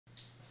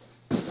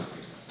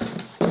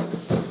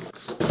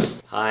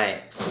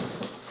Hi.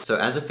 So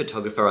as a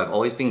photographer, I've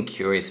always been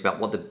curious about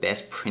what the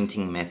best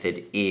printing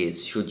method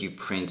is. Should you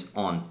print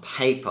on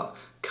paper,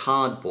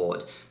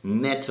 cardboard,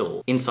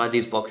 metal? Inside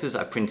these boxes,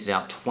 I printed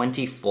out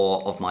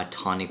 24 of my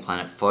Tiny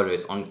Planet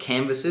photos on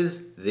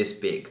canvases this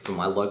big from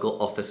my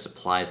local office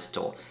supplies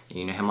store. And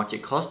you know how much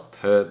it cost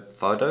per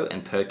photo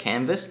and per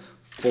canvas?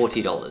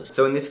 $40.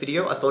 So in this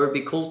video, I thought it'd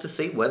be cool to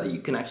see whether you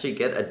can actually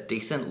get a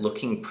decent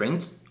looking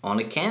print on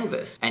a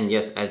canvas. And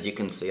yes, as you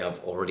can see, I've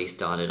already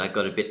started. I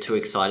got a bit too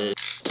excited.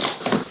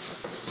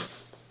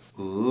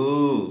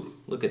 Ooh,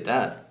 look at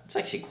that. It's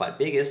actually quite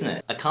big, isn't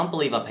it? I can't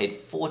believe I paid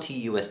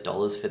 $40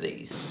 US for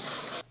these.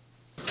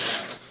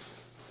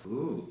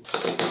 Ooh.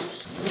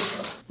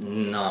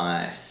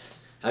 Nice.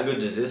 How good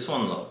does this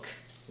one look?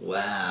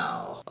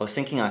 Wow. I was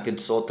thinking I could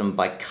sort them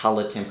by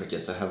color temperature,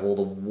 so I have all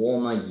the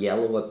warmer,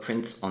 yellower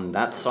prints on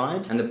that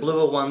side and the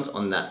bluer ones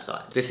on that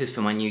side. This is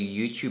for my new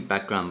YouTube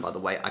background, by the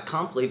way. I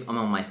can't believe I'm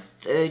on my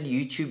third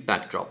YouTube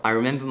backdrop. I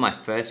remember my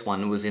first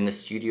one was in the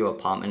studio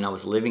apartment I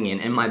was living in,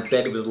 and my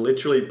bed was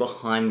literally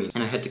behind me,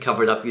 and I had to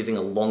cover it up using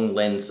a long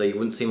lens so you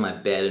wouldn't see my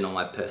bed and all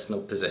my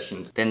personal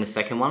possessions. Then the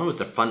second one was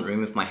the front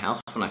room of my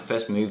house when I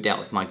first moved out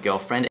with my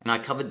girlfriend, and I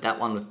covered that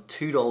one with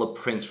 $2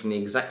 prints from the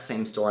exact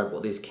same store I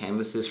bought these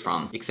canvases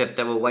from, except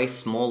they were way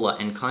smaller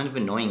and kind of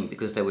annoying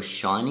because they were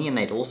shiny and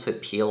they'd also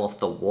peel off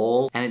the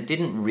wall, and it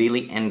didn't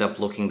really end up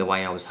looking the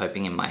way I was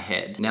hoping in my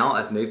head. Now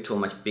I've moved to a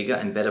much bigger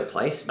and better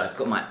place, but I've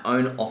got my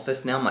own office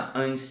now, my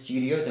own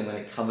studio that I'm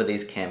going to cover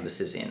these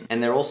canvases in.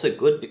 And they're also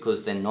good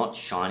because they're not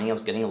shiny. I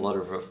was getting a lot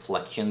of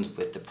reflections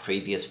with the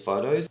previous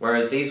photos,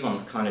 whereas these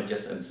ones kind of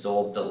just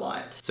absorb the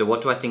light. So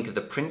what do I think of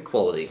the print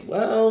quality?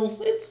 Well,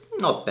 it's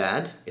not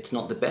bad. It's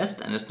not the best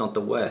and it's not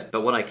the worst.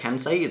 But what I can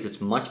say is it's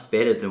much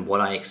better than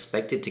what I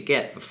expected to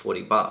get for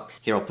 40 bucks.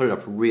 Here, I'll put it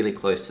up really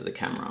close to the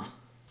camera.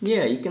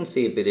 Yeah, you can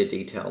see a bit of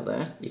detail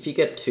there. If you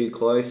get too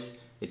close,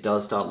 it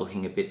does start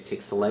looking a bit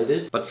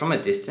pixelated, but from a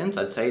distance,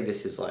 I'd say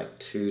this is like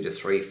 2 to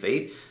 3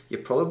 feet. You're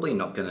probably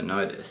not gonna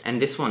notice.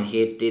 And this one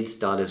here did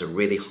start as a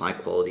really high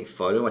quality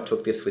photo. I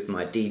took this with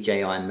my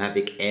DJI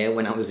Mavic Air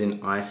when I was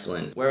in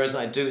Iceland. Whereas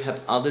I do have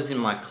others in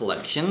my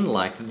collection,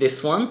 like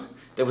this one,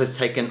 that was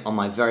taken on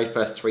my very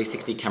first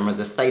 360 camera,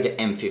 the Theta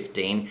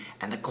M15,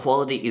 and the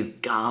quality is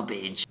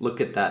garbage.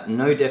 Look at that,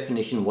 no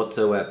definition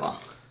whatsoever.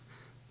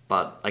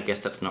 But I guess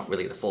that's not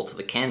really the fault of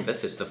the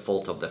canvas, it's the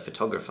fault of the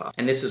photographer.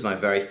 And this was my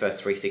very first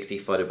 360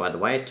 photo, by the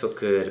way. I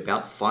took it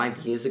about 5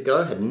 years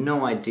ago, had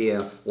no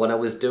idea what I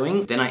was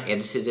doing. Then I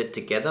edited it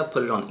together,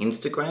 put it on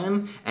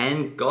Instagram,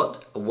 and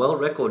got a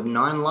world record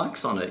 9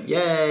 likes on it,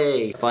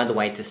 yay! By the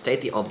way, to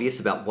state the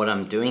obvious about what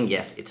I'm doing,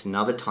 yes, it's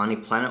another Tiny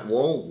Planet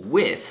wall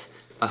with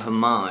a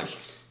homage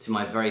to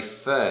my very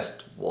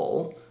first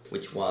wall,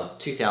 which was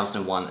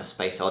 2001: A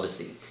Space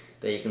Odyssey.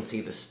 There you can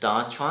see the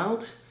Star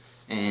Child.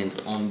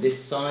 And on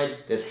this side,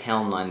 there's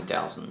HAL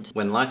 9000.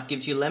 When life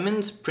gives you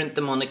lemons, print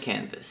them on a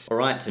canvas.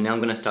 Alright, so now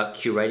I'm gonna start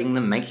curating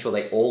them, make sure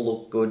they all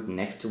look good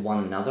next to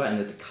one another and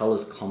that the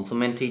colors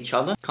complement each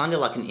other. Kind of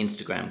like an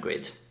Instagram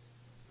grid.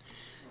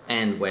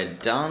 And we're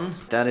done.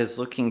 That is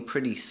looking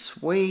pretty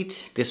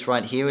sweet. This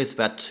right here is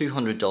about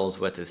 $200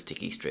 worth of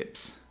sticky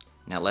strips.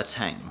 Now let's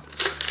hang.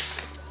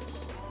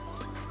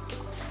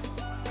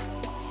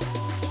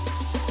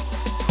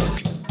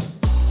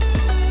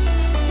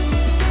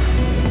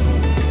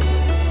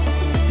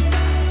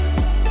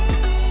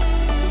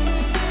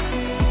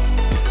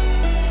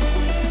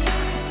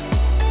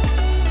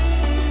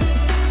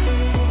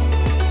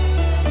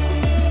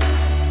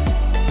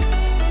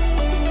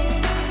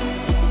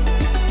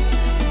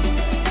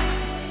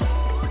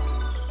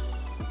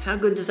 How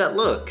good does that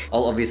look?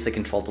 I'll obviously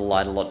control the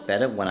light a lot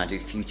better when I do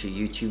future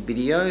YouTube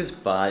videos,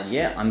 but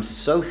yeah, I'm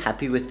so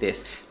happy with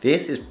this.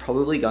 This is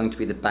probably going to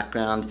be the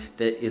background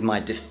that is my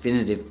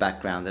definitive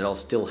background that I'll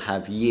still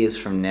have years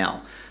from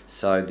now.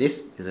 So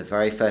this is the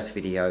very first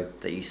video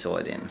that you saw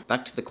it in.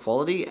 Back to the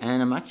quality,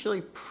 and I'm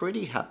actually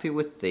pretty happy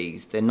with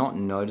these. They're not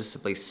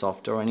noticeably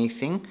soft or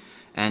anything.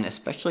 And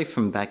especially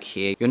from back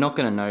here, you're not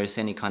going to notice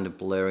any kind of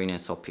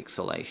blurriness or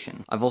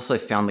pixelation. I've also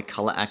found the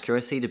color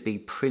accuracy to be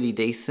pretty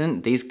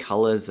decent. These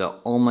colors are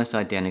almost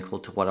identical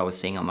to what I was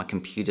seeing on my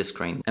computer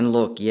screen. And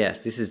look,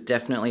 yes, this is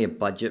definitely a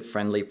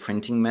budget-friendly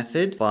printing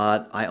method,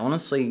 but I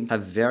honestly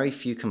have very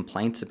few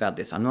complaints about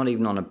this. I'm not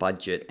even on a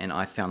budget, and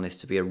I found this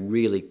to be a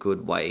really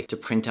good way to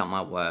print out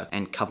my work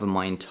and cover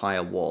my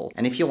entire wall.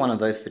 And if you're one of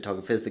those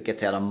photographers that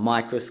gets out a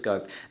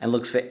microscope and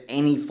looks for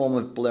any form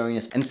of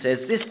blurriness and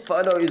says, "This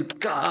photo is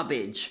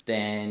garbage,"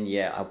 then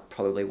yeah, I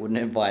probably wouldn't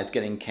advise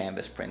getting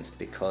canvas prints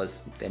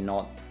because they're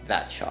not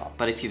that sharp.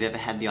 But if you've ever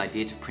had the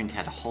idea to print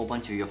out a whole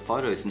bunch of your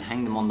photos and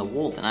hang them on the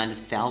wall, then I'd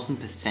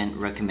 1000%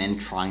 recommend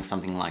trying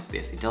something like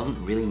this. It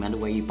doesn't really matter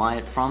where you buy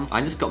it from.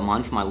 I just got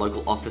mine from my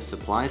local office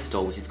supplies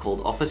store, which is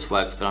called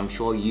Officeworks, but I'm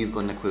sure you've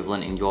got an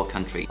equivalent in your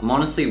country. I'm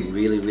honestly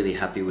really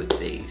happy with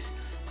these.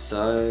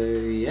 So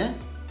yeah,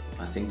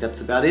 I think that's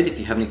about it. If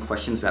you have any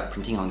questions about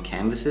printing on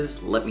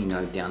canvases, let me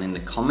know down in the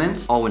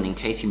comments. Oh, and in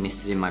case you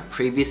missed it in my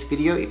previous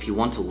video, if you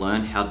want to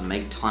learn how to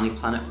make Tiny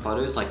Planet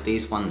photos like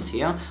these ones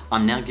here,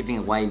 I'm now giving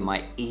away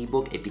my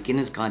ebook, A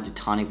Beginner's Guide to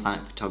Tiny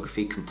Planet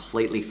Photography,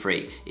 completely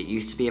free. It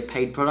used to be a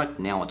paid product,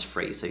 now it's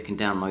free. So you can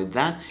download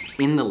that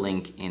in the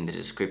link in the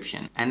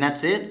description. And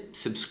that's it.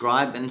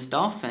 Subscribe and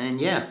stuff, and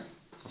yeah,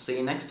 I'll see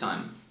you next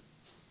time.